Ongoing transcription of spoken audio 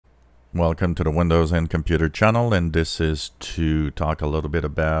Welcome to the Windows and Computer channel, and this is to talk a little bit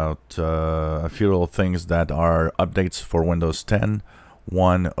about a few little things that are updates for Windows 10.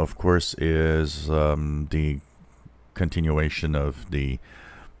 One, of course, is the continuation of the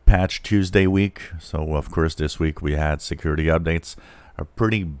Patch Tuesday week. So, of course, this week we had security updates, a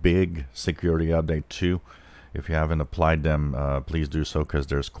pretty big security update too. If you haven't applied them, please do so, because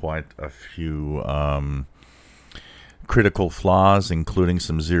there's quite a few critical flaws, including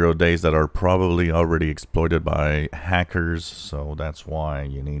some 0 days that are probably already exploited by hackers, so that's why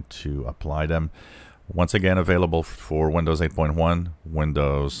you need to apply them. Once again, available for Windows 8.1,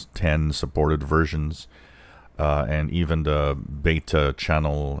 Windows 10 supported versions, and even the beta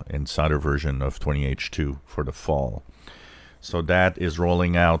channel insider version of 20H2 for the fall. So that is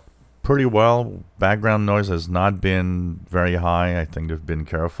rolling out pretty well. Background noise has not been very high. I think they've been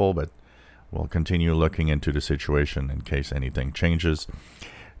careful, but we'll continue looking into the situation in case anything changes.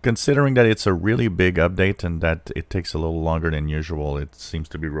 Considering that it's a really big update and that it takes a little longer than usual, it seems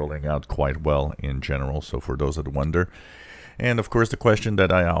to be rolling out quite well in general. So for those that wonder, and of course the question that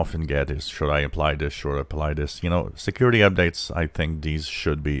I often get is, should I apply this? Should I apply this? You know, security updates, I think these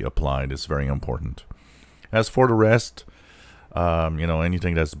should be applied. It's very important. As for the rest, you know,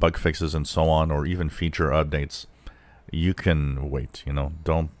 anything that's bug fixes and so on, or even feature updates, you can wait. You know,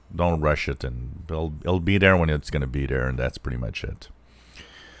 don't rush it, and it'll be there when it's going to be there, and that's pretty much it.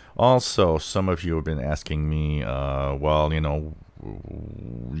 Also, some of you have been asking me, well, you know,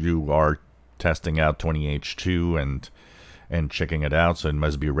 you are testing out 20H2 and checking it out, so it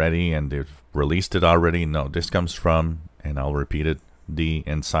must be ready, and they've released it already. No, this comes from, and I'll repeat it, the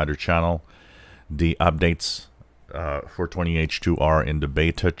Insider channel. The updates for 20H2 are in the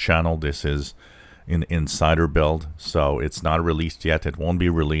beta channel. This is in insider build, so it's not released yet. It won't be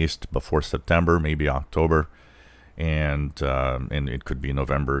released before September, maybe October, and it could be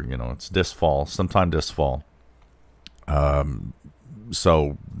November. You know, it's this fall, sometime this fall.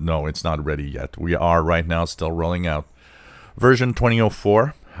 So no, it's not ready yet. We are right now still rolling out version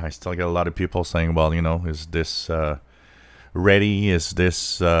 2004. I still get a lot of people saying, well, you know, is this ready? Is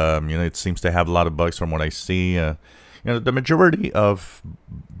this you know, it seems to have a lot of bugs from what I see. You know, the majority of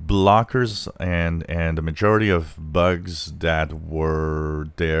blockers and the majority of bugs that were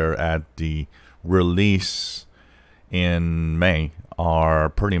there at the release in May are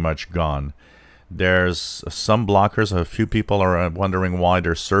pretty much gone. There's some blockers. A few people are wondering why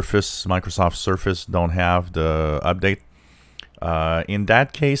their Surface, Microsoft Surface, don't have the update. In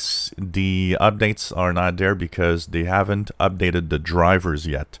that case, the updates are not there because they haven't updated the drivers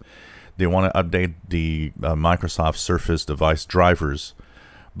yet. They want to update the Microsoft Surface device drivers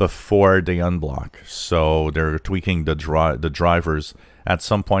before they unblock. So they're tweaking the drivers. At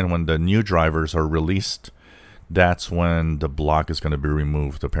some point when the new drivers are released, that's when the block is going to be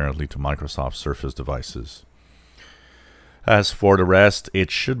removed, apparently, to Microsoft Surface devices. As for the rest, it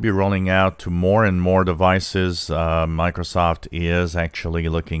should be rolling out to more and more devices. Microsoft is actually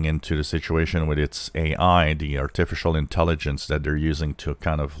looking into the situation with its AI, the artificial intelligence that they're using to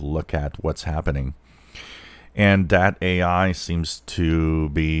kind of look at what's happening. And that AI seems to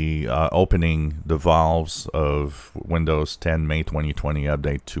be opening the valves of Windows 10 May 2020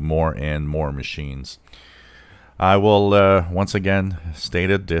 update to more and more machines. I will once again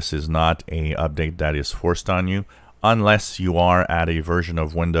state it, this is not an update that is forced on you, unless you are at a version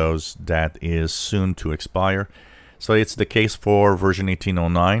of Windows that is soon to expire. So it's the case for version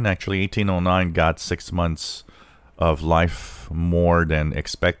 1809. Actually, 1809 got 6 months of life more than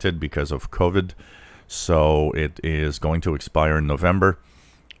expected because of COVID. So it is going to expire in November.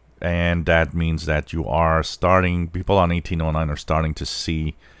 And that means that you are starting, people on 1809 are starting to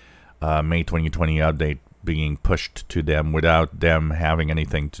see May 2020 update being pushed to them without them having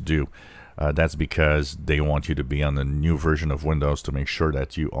anything to do. That's because they want you to be on the new version of Windows to make sure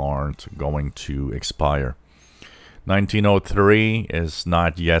that you aren't going to expire. 1903 is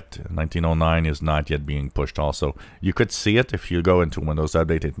not yet, 1909 is not yet being pushed also. You could see it if you go into Windows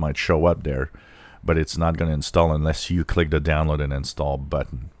Update, it might show up there, but it's not going to install unless you click the download and install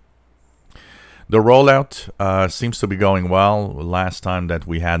button. The rollout seems to be going well. Last time that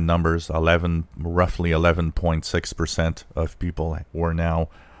we had numbers, roughly 11.6% of people were now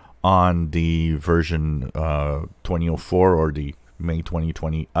on the version 2004 or the May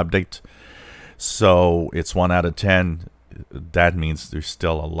 2020 update. So it's 1 out of 10. That means there's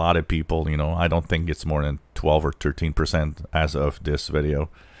still a lot of people, you know, I don't think it's more than 12 or 13% as of this video.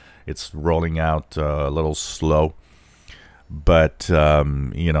 It's rolling out a little slow. But,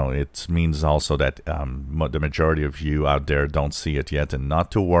 you know, it means also that the majority of you out there don't see it yet, and not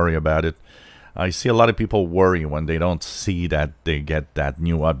to worry about it. I see a lot of people worry when they don't see that they get that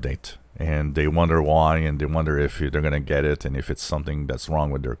new update. and they wonder why, and they wonder if they're going to get it, and if it's something that's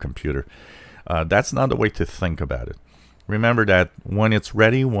wrong with their computer. That's not the way to think about it. Remember that when it's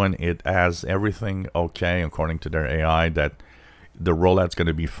ready, when it has everything okay according to their AI, that the rollout's going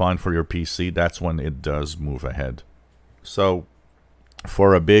to be fine for your PC, that's when it does move ahead. So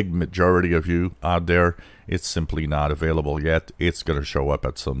for a big majority of you out there, it's simply not available yet. It's going to show up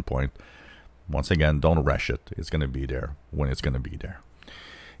at some point. Once again, don't rush it. It's going to be there when it's going to be there.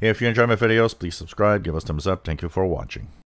 If you enjoy my videos, please subscribe, give us a thumbs up. Thank you for watching.